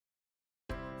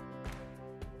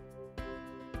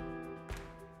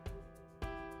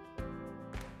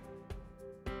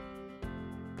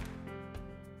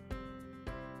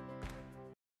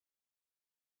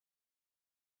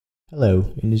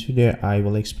Hello, in this video I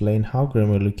will explain how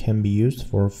Grammarly can be used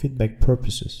for feedback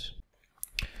purposes.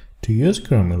 To use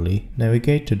Grammarly,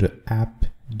 navigate to the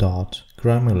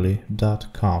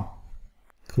app.grammarly.com.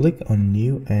 Click on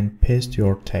New and paste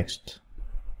your text.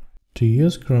 To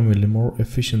use Grammarly more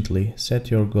efficiently, set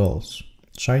your goals.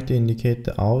 Try to indicate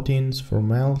the audience,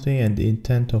 formality, and the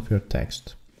intent of your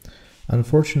text.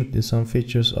 Unfortunately, some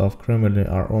features of Grammarly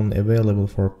are only available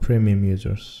for premium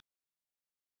users.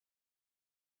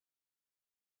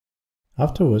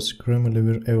 Afterwards, Grammarly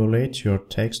will evaluate your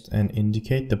text and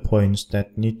indicate the points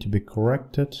that need to be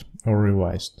corrected or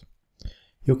revised.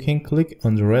 You can click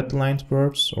on the redlined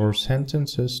words or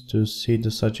sentences to see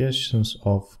the suggestions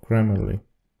of Grammarly.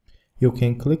 You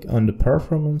can click on the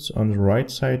performance on the right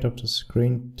side of the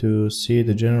screen to see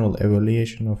the general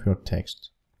evaluation of your text.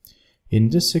 In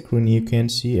this screen, you can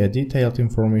see a detailed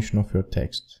information of your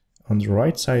text. On the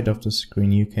right side of the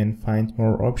screen, you can find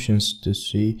more options to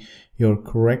see your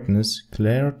correctness,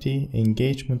 clarity,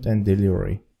 engagement, and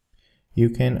delivery. You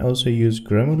can also use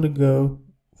Grammarly Go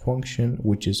function,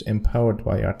 which is empowered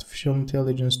by artificial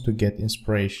intelligence to get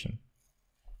inspiration.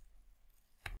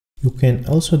 You can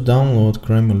also download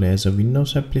Grammarly as a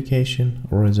Windows application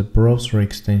or as a browser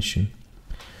extension.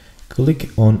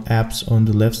 Click on Apps on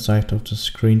the left side of the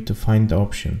screen to find the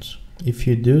options. If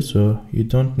you do so, you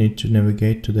don't need to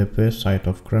navigate to the website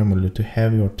of Grammarly to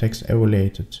have your text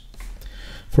evaluated.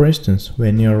 For instance,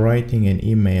 when you are writing an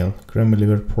email, Grammarly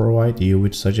will provide you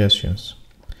with suggestions.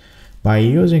 By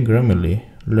using Grammarly,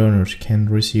 learners can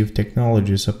receive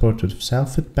technology-supported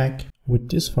self-feedback. With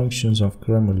these functions of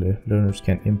Grammarly, learners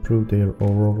can improve their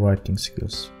overall writing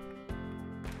skills.